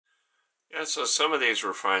Yeah, so some of these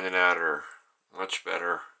we're finding out are much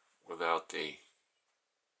better without the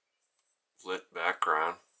lit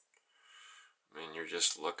background. I mean, you're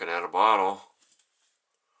just looking at a bottle.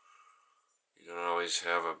 You don't always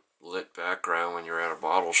have a lit background when you're at a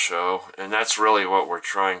bottle show, and that's really what we're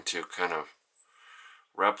trying to kind of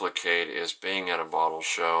replicate, is being at a bottle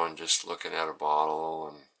show and just looking at a bottle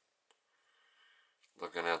and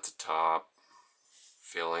looking at the top,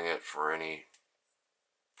 feeling it for any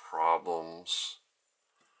problems.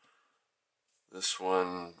 This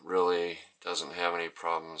one really doesn't have any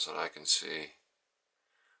problems that I can see.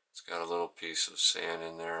 It's got a little piece of sand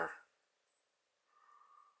in there.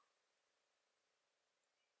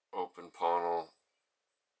 Open panel.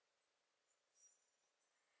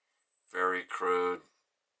 Very crude.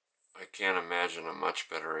 I can't imagine a much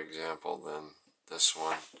better example than this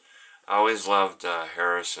one. I always loved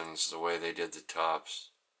Harrison's, the way they did the tops.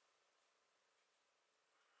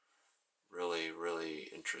 Really, really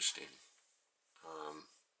interesting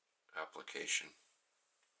application.